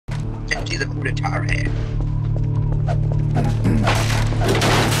She's a Traitor head.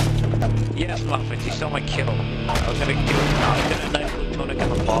 Yes, Muffins, you stole my kill. I was gonna knife Tunic in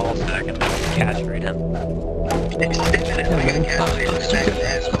the balls so I can castrate him.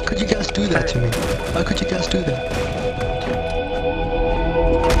 How could you guys do that to me? How could you guys do that?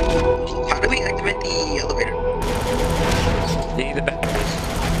 How do we activate the elevator? The batteries.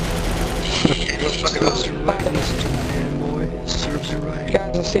 Serves you right, Mr. Fanboy. Serves you right.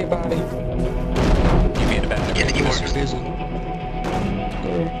 Guys, I see a body. Give me the battery. Yeah, you Yes, are. it isn't.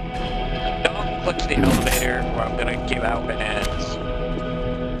 Don't click the elevator or I'm gonna give out bananas.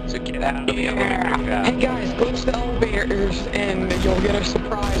 So get out of the elevator. Hey guys, glitch the elevators and you'll get a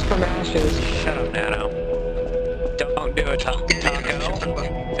surprise from Ashes. Shut up, Nano. Don't do it, Taco.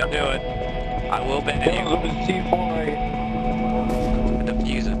 Don't do it. I will ban you.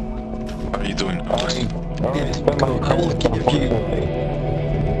 Defuse it. How are you doing? Yes, go. I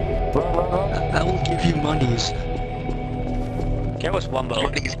will give you monies. Get us one bow.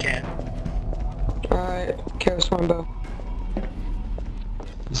 Money's cat. Alright, Karis Wimbo.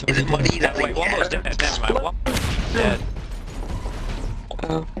 He's Is it already money dead. that Wait, one bow's dead. Never mind. One bow's dead.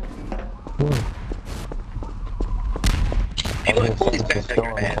 Oh. People pull these back out of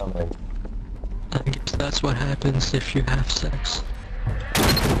your head. I guess that's what happens if you have sex.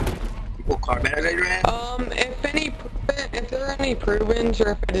 People car batters out of your head. If there are any prove-ins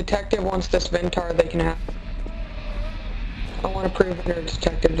or if a detective wants this Ventar, they can have it. I want a proven or a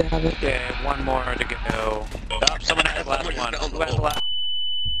detective to have it. Okay, one more to go. Oh, someone has the last one. Who has the last?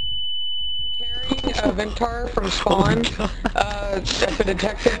 Carrying a Ventar from spawn. If a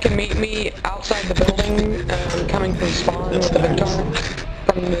detective can meet me outside the building, coming from spawn with a Ventar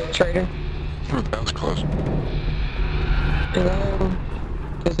from the Traitor. That was close. Hello?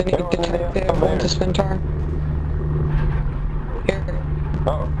 Does any detective want this Ventar? Here.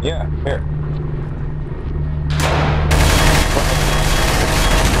 Oh, yeah, here.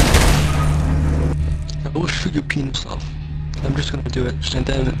 I will shoot your penis off. I'm just gonna do it, and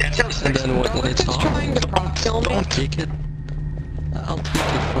then when it's He's off, trying to prop kill me. don't take it. I'll take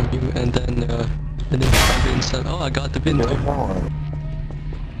it from you, and then come in and say, oh, I got the window. Alright,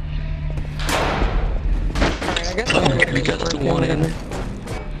 I guess I'm You guys don't want it.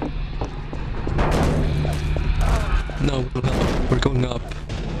 No, we're going up.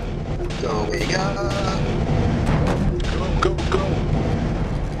 Going up. Go, go!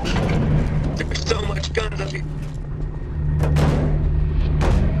 There's so much guns up here.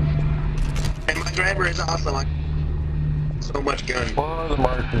 And my driver is also like so much gun. What are the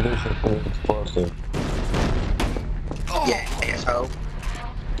marked conditions for the explosive? Yeah, asshole.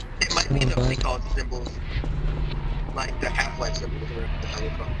 It might be those called symbols. Like the Half-Life symbols or whatever the hell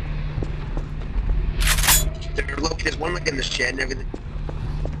they're called. They're located, there's one like in the shed and everything.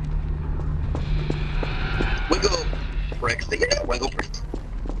 Wiggle bricks. They get wiggle bricks.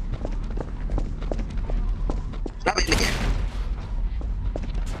 Stop hitting again.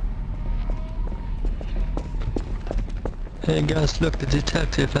 Hey guys, look, the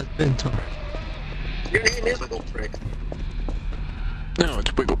detective at Ventar. Your name is wiggle bricks. No,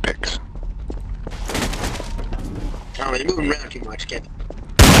 it's wiggle picks. Oh, you're moving around too much, kid.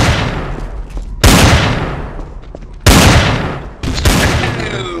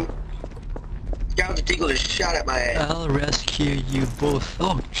 Scout Eagle just shot at my ass. I'll rescue you both.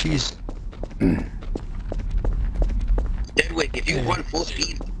 Oh, jeez. Deadwing, if you run full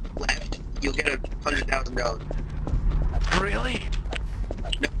speed left, you'll get $100,000. Really?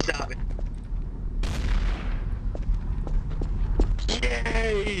 No, stop it.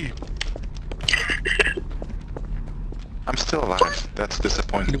 Yay! I'm still alive. That's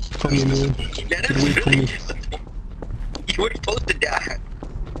disappointing. From me. That Get is away from really me. disappointing. You were supposed to die.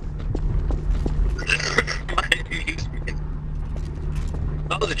 My amusement.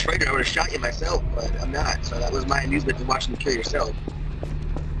 If I was a traitor, I would have shot you myself, but I'm not, so that was my amusement to watch you kill yourself.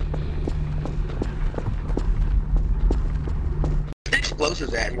 Where's the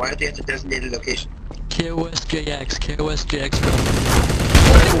explosives at, and why don't they have a designated location? KOSJX, KOSJX.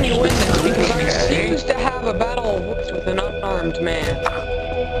 Why didn't you win this? Because I refuse to have a battle of wits with an unarmed man.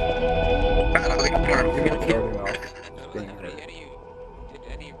 God, I was like,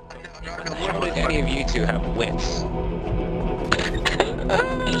 How did any of you two have wits?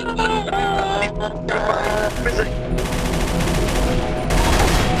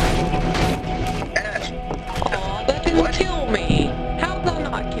 Ash, Aw, that didn't kill me. How did that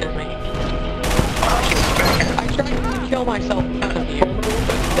not kill me? I tried to kill myself in front of you.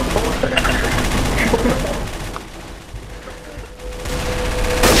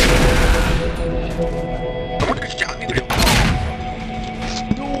 I would have shot you.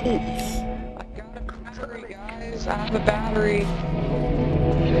 No! I got a battery, guys. I have a battery.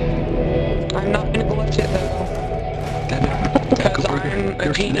 I'm not gonna glitch it though. Because I'm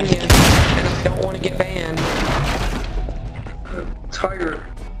a genius and I don't want to get banned. Tiger.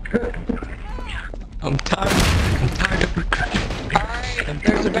 I'm tired of recruiting. Alright,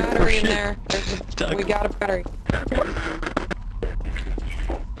 there's a battery in there. We got a battery.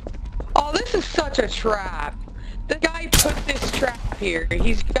 Oh, this is such a trap. The guy put this trap here.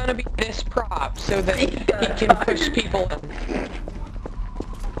 He's gonna be this prop so that he can push people in.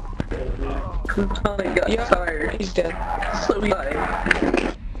 Plutonic got Yeah, tired. he's dead. So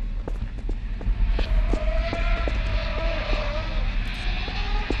tired.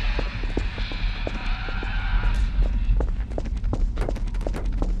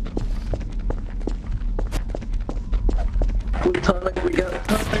 Plutonic, we got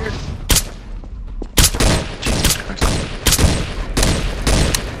tired. Jesus Christ.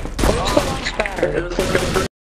 Where's the last battery? It was like a